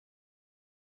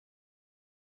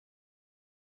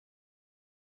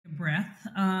breath.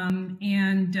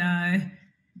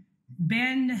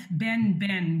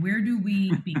 Ben, where do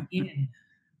we begin?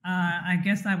 I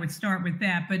guess I would start with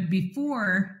that. But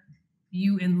before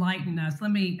you enlighten us,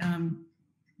 let me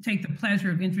take the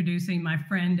pleasure of introducing my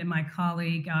friend and my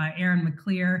colleague, Aaron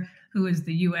McClear, who is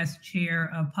the U.S.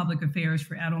 Chair of Public Affairs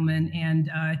for Edelman. And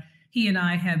he and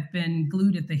I have been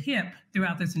glued at the hip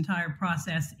throughout this entire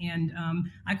process. And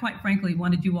I quite frankly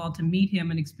wanted you all to meet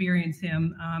him and experience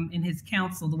him in his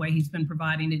counsel, the way he's been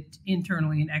providing it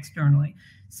internally and externally.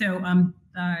 So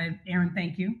Aaron,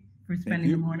 thank you for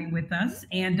spending the morning with us.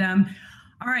 And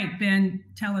all right, Ben,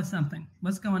 tell us something.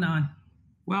 What's going on?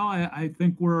 Well, I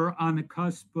think we're on the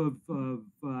cusp of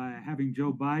having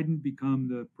Joe Biden become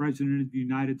the president of the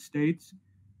United States.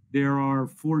 There are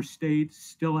 4 states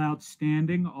still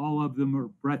outstanding. All of them are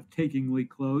breathtakingly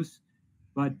close.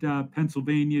 But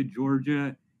Pennsylvania,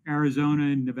 Georgia, Arizona,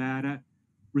 and Nevada,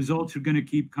 results are going to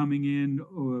keep coming in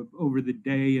over the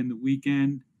day and the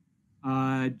weekend.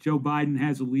 Joe Biden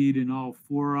has a lead in all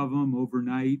 4 of them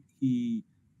overnight. He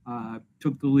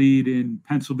took the lead in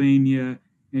Pennsylvania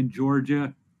and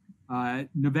Georgia.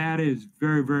 Nevada is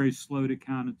very, very slow to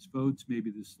count its votes, maybe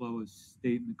the slowest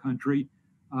state in the country.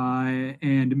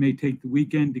 And it may take the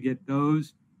weekend to get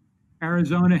those.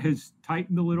 Arizona has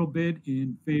tightened a little bit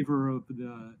in favor of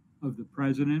the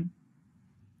president.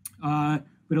 But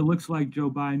it looks like Joe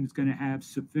Biden is going to have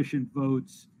sufficient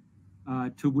votes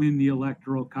to win the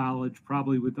Electoral College,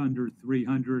 probably with under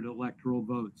 300 electoral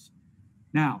votes.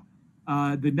 Now,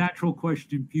 the natural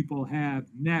question people have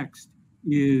next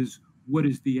is, what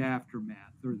is the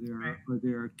aftermath? Are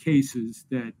there cases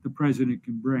that the president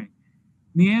can bring?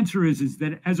 And the answer is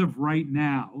that as of right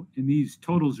now, and these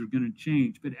totals are going to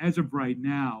change, but as of right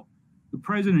now, the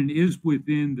president is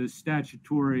within the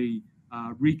statutory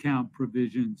recount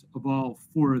provisions of all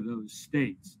 4 of those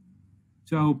states.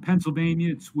 So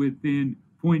Pennsylvania, it's within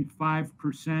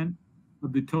 0.5%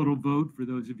 of the total vote, for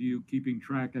those of you keeping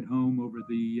track at home over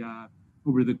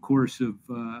the course of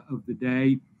the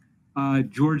day.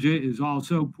 Georgia is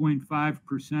also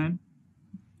 0.5%.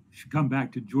 Should come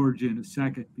back to Georgia in a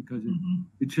second because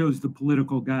it shows the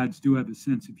political gods do have a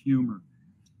sense of humor.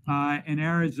 And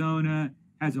Arizona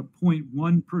has a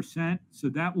 0.1%, so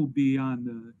that will be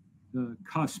on the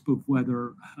cusp of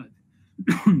whether,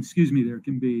 excuse me, there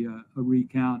can be a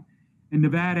recount. And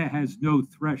Nevada has no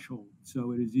threshold,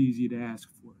 so it is easy to ask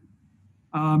for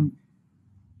it.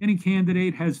 Any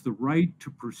candidate has the right to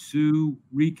pursue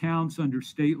recounts under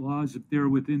state laws if they're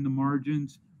within the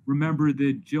margins. Remember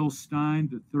that Jill Stein,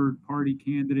 the third-party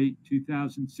candidate in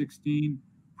 2016,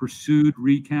 pursued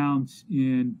recounts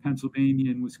in Pennsylvania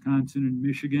and Wisconsin and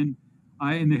Michigan.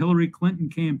 And the Hillary Clinton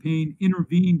campaign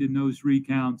intervened in those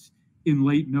recounts in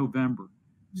late November.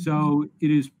 So it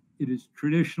is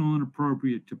traditional and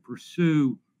appropriate to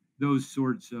pursue those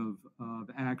sorts of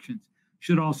actions.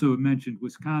 Should also have mentioned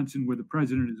Wisconsin, where the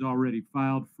president has already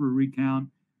filed for a recount.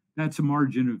 That's a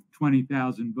margin of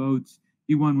 20,000 votes.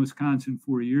 He won Wisconsin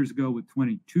 4 years ago with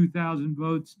 22,000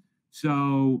 votes.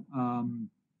 So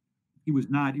he was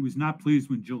not pleased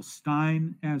when Jill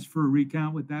Stein asked for a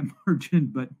recount with that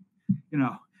margin, but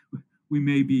we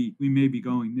may be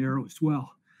going there as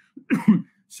well.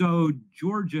 So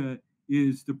Georgia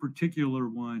is the particular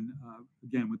one,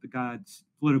 again, with the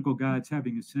political gods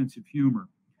having a sense of humor.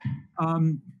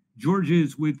 Georgia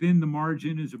is within the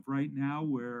margin as of right now,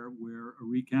 where a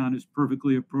recount is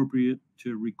perfectly appropriate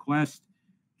to request.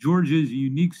 Georgia is a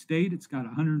unique state. It's got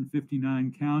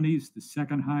 159 counties, the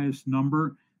second highest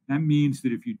number. That means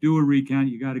that if you do a recount,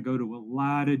 you got to go to a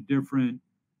lot of different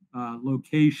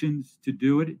locations to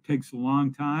do it. It takes a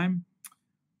long time.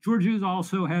 Georgia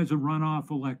also has a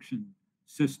runoff election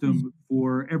system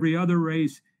for every other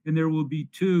race, and there will be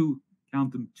 2,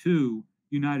 count them 2,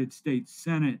 United States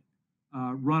Senate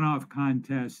runoff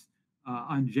contests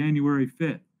on January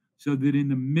 5th, so that in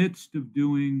the midst of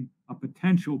doing a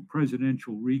potential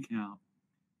presidential recount,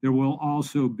 there will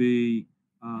also be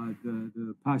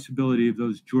the possibility of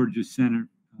those Georgia Senate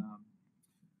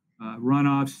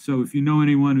runoffs. So if you know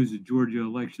anyone who's a Georgia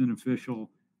election official,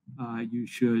 you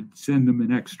should send them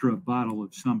an extra bottle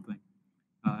of something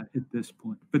at this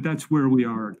point. But that's where we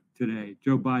are today.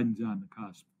 Joe Biden's on the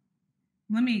cusp.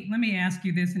 Let me ask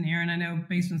you this, and Aaron, I know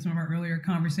based on some of our earlier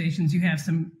conversations, you have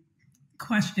some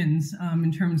questions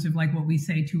in terms of like what we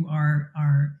say to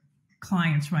our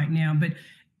clients right now. But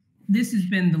this has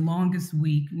been the longest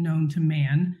week known to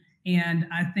man. And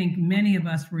I think many of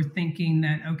us were thinking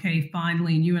that, okay,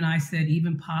 finally, and you and I said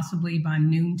even possibly by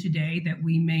noon today that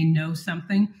we may know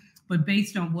something. But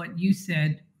based on what you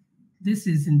said, this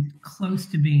isn't close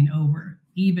to being over,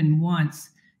 even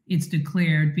once it's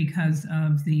declared, because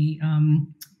of the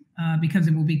because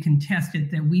it will be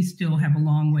contested, that we still have a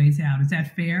long ways out. Is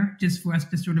that fair? Just for us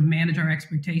to sort of manage our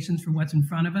expectations for what's in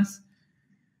front of us?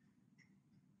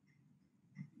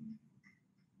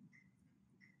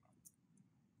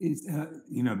 It's, Ben,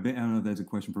 I don't know if that's a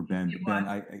question for Ben. Ben,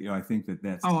 I think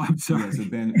that's. Oh, I'm sorry. Yeah, so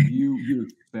Ben, you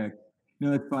expect.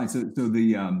 No, that's fine. So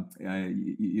the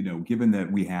given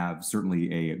that we have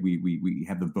certainly we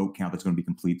have the vote count that's going to be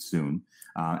complete soon.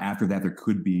 After that, there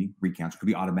could be recounts, could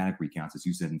be automatic recounts, as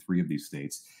you said, in 3 of these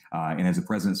states. And as the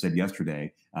president said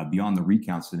yesterday, beyond the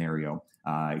recount scenario,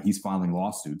 he's filing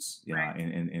lawsuits, Right.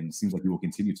 and it seems like he will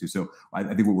continue to. So I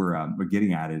think what we're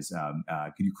getting at is,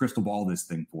 can you crystal ball this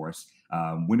thing for us?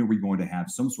 When are we going to have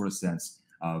some sort of sense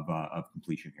of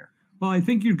completion here? Well, I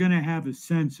think you're going to have a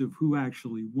sense of who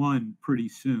actually won pretty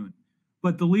soon,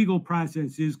 but the legal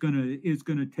process is going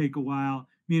to take a while.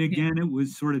 I mean, again, it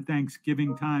was sort of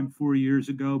Thanksgiving time 4 years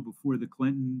ago before the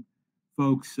Clinton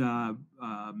folks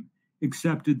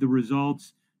accepted the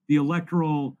results. The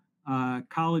electoral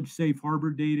college safe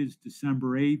harbor date is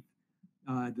December 8th.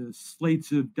 The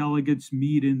slates of delegates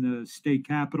meet in the state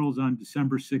capitals on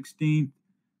December 16th.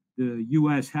 The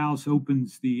U.S. House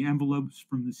opens the envelopes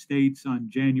from the states on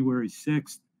January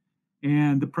 6th,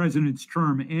 and the president's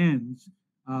term ends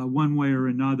one way or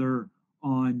another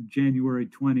on January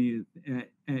 20th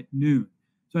at noon.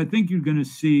 So I think you're going to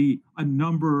see a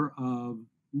number of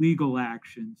legal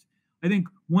actions. I think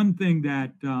one thing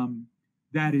that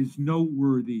that is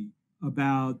noteworthy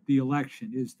about the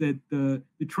election is that the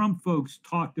Trump folks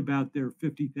talked about their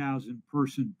 50,000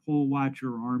 person poll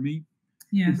watcher army.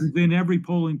 Yes. In every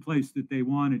polling place that they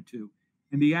wanted to.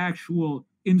 And the actual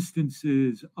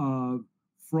instances of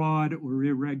fraud or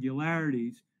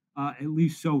irregularities, at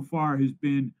least so far, has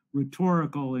been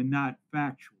rhetorical and not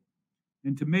factual.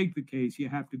 And to make the case, you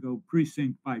have to go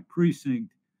precinct by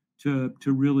precinct to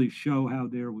really show how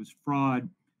there was fraud.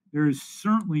 There is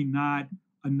certainly not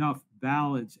enough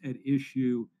ballots at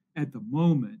issue at the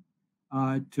moment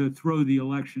to throw the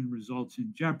election results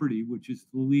in jeopardy, which is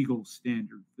the legal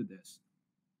standard for this.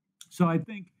 So I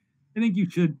think you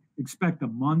should expect a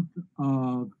month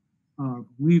of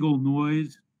legal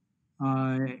noise,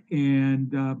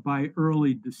 and by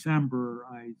early December,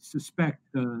 I suspect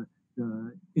the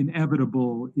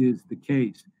inevitable is the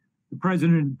case. The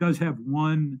president does have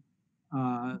one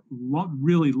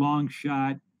really long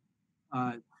shot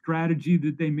strategy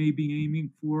that they may be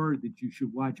aiming for that you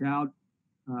should watch out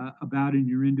about in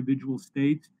your individual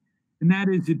states, and that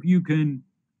is if you can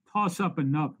toss up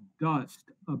enough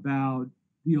dust about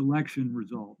the election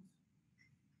results.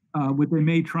 What they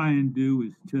may try and do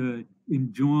is to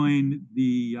enjoin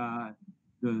the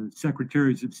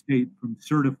secretaries of state from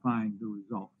certifying the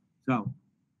results. So,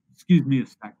 excuse me a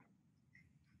second.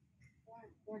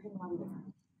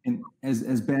 And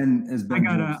as Ben,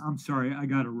 I'm sorry, I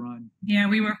gotta run. Yeah,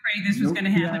 we were afraid this was going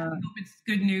to happen. I hope it's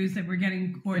good news that we're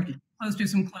getting close to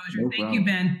some closure. Thank you,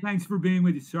 Ben. Thanks for being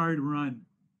with you. Sorry to run.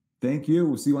 Thank you.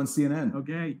 We'll see you on CNN.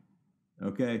 Okay.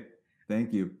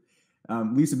 Thank you.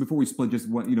 Lisa, before we split, just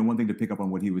one thing to pick up on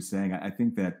what he was saying. I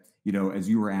think that, as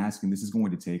you were asking, this is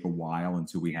going to take a while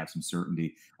until we have some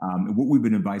certainty. What we've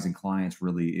been advising clients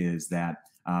really is that,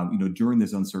 during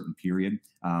this uncertain period,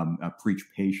 preach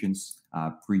patience,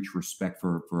 preach respect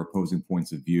for opposing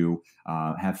points of view,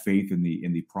 have faith in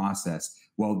the process.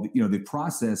 Well, the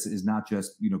process is not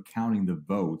just, counting the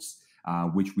votes,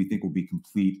 which we think will be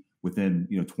complete within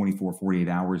 24, 48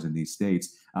 hours in these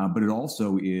states. But it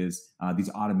also is these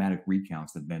automatic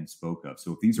recounts that Ben spoke of.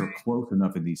 So if these are close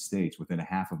enough in these states, within a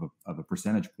half of a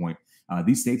percentage point,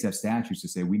 these states have statutes to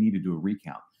say we need to do a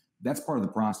recount. That's part of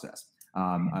the process.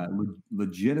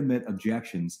 Legitimate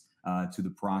objections to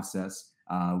the process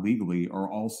legally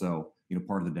are also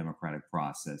part of the democratic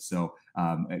process. So,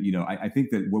 I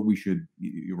think that what we should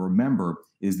remember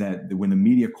is that when the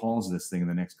media calls this thing in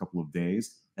the next couple of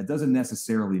days, that doesn't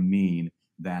necessarily mean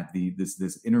that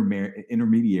this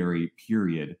intermediary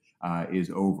period is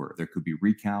over. There could be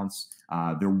recounts.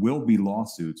 There will be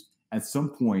lawsuits. At some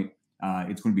point,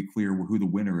 it's going to be clear who the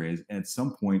winner is. And at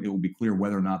some point, it will be clear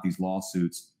whether or not these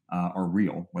lawsuits are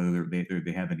real, whether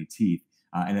they have any teeth.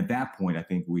 And at that point, I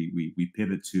think we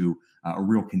pivot to a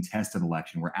real contested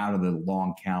election. We're out of the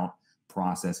long count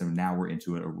process, and now we're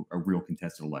into a real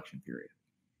contested election period.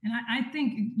 And I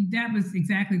think that was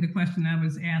exactly the question I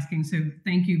was asking. So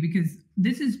thank you, because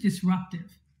this is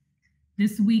disruptive.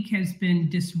 This week has been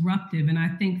disruptive. And I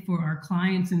think for our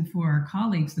clients and for our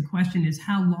colleagues, the question is,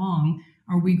 how long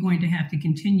are we going to have to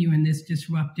continue in this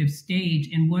disruptive stage?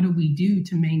 And what do we do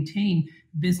to maintain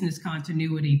business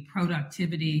continuity,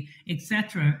 productivity, et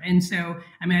cetera? And so,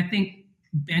 I think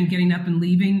Ben getting up and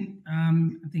leaving,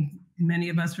 I think many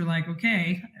of us are like,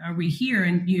 okay, are we here?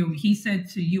 And he said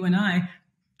to you and I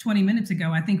 20 minutes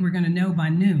ago, I think we're going to know by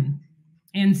noon.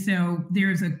 And so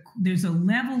there's a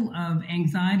level of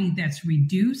anxiety that's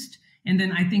reduced. And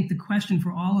then I think the question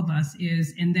for all of us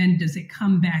is, and then does it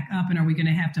come back up, and are we going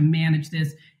to have to manage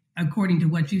this according to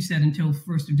what you said until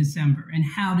 1st of December? And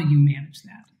how do you manage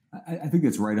that? I think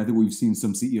that's right. I think what we've seen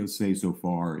some CEOs say so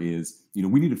far is,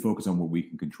 we need to focus on what we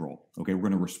can control. Okay, we're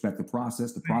going to respect the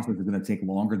process. The process is going to take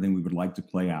longer than we would like to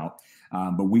play out,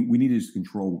 but we need to just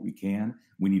control what we can.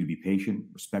 We need to be patient,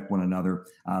 respect one another,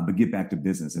 but get back to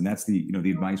business. And that's the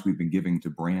advice we've been giving to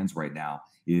brands right now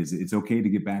is it's okay to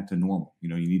get back to normal.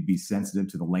 You need to be sensitive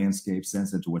to the landscape,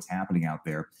 sensitive to what's happening out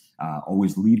there.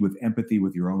 Always lead with empathy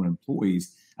with your own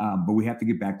employees. But we have to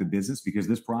get back to business because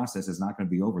this process is not going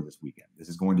to be over this weekend. This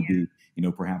is going to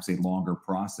be, perhaps a longer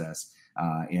process.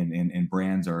 And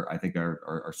brands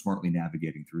are smartly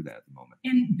navigating through that at the moment.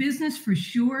 And business for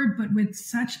sure, but with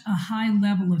such a high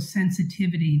level of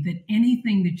sensitivity that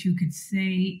anything that you could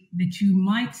say, that you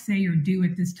might say or do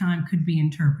at this time could be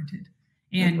interpreted.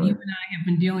 And right. You and I have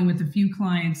been dealing with a few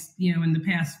clients, in the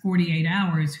past 48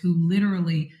 hours who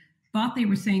literally thought they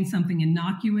were saying something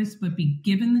innocuous, but be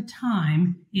given the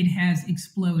time, it has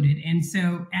exploded. And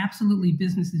so absolutely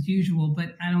business as usual,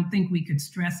 but I don't think we could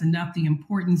stress enough the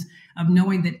importance of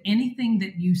knowing that anything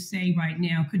that you say right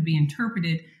now could be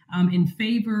interpreted in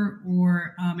favor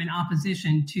or in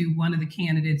opposition to one of the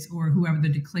candidates or whoever the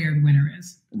declared winner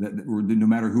is. No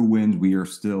matter who wins, we are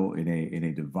still in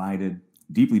a divided,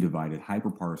 deeply divided,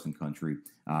 hyper-partisan country,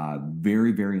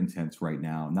 very, very intense right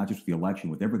now, not just the election,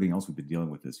 with everything else we've been dealing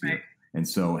with this year. Right. And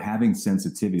so having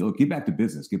sensitivity, look, get back to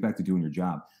business, get back to doing your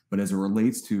job. But as it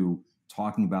relates to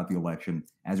talking about the election,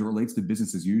 as it relates to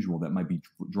business as usual that might be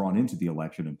drawn into the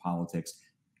election and politics,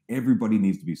 everybody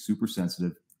needs to be super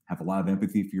sensitive, have a lot of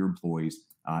empathy for your employees,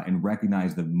 and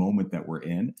recognize the moment that we're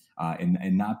in,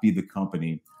 and not be the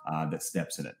company that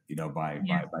steps in it, by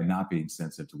not being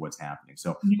sensitive to what's happening.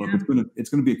 So look, it's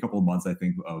gonna be a couple of months, I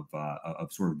think, of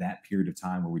sort of that period of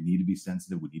time where we need to be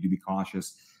sensitive, we need to be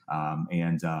cautious,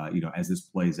 and as this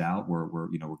plays out, we're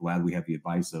glad we have the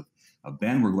advice of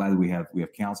Ben. We're glad that we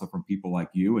have counsel from people like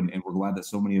you, and we're glad that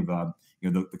so many of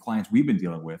the clients we've been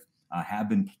dealing with have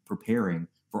been preparing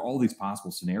for all these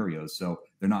possible scenarios, so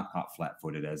they're not caught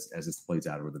flat-footed as this plays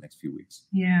out over the next few weeks.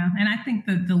 Yeah, and I think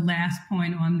the last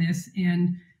point on this,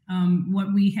 and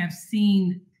what we have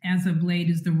seen as of late,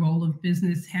 is the role of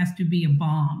business has to be a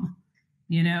balm.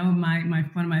 One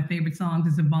of my favorite songs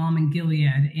is "A Balm in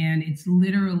Gilead," and it's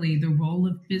literally the role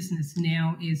of business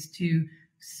now is to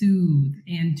soothe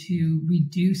and to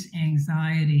reduce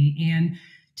anxiety and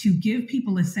to give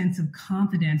people a sense of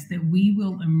confidence that we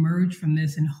will emerge from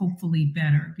this and hopefully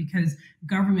better, because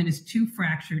government is too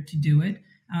fractured to do it.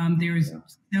 There is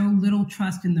so little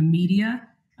trust in the media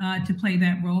to play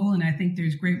that role. And I think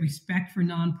there's great respect for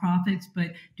nonprofits,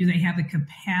 but do they have the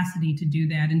capacity to do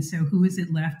that? And so who is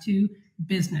it left to?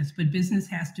 Business, but business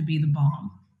has to be the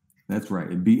balm. That's right.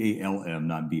 And BALM,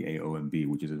 not BAOMB,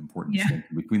 which is an important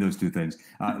distinction between those two things.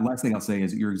 Last thing I'll say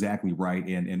is you're exactly right.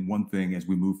 And one thing as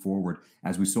we move forward,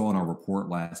 as we saw in our report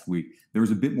last week, there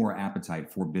was a bit more appetite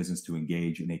for business to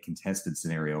engage in a contested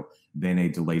scenario than a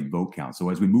delayed vote count. So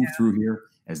as we move through here,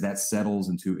 as that settles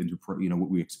into what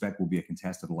we expect will be a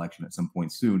contested election at some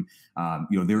point soon,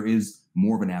 there is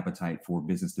more of an appetite for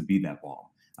business to be that balm.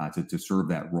 To serve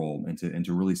that role and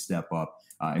to really step up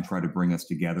and try to bring us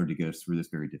together to get us through this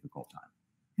very difficult time.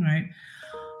 Right.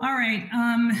 All right.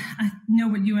 I know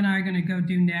what you and I are going to go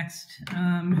do next.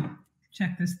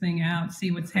 Check this thing out,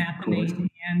 see what's happening.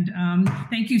 And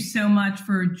thank you so much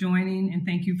for joining, and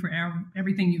thank you for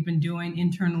everything you've been doing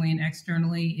internally and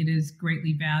externally. It is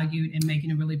greatly valued and making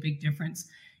a really big difference.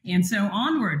 And so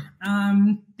onward.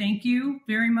 Thank you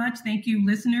very much. Thank you,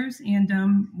 listeners.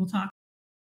 And we'll talk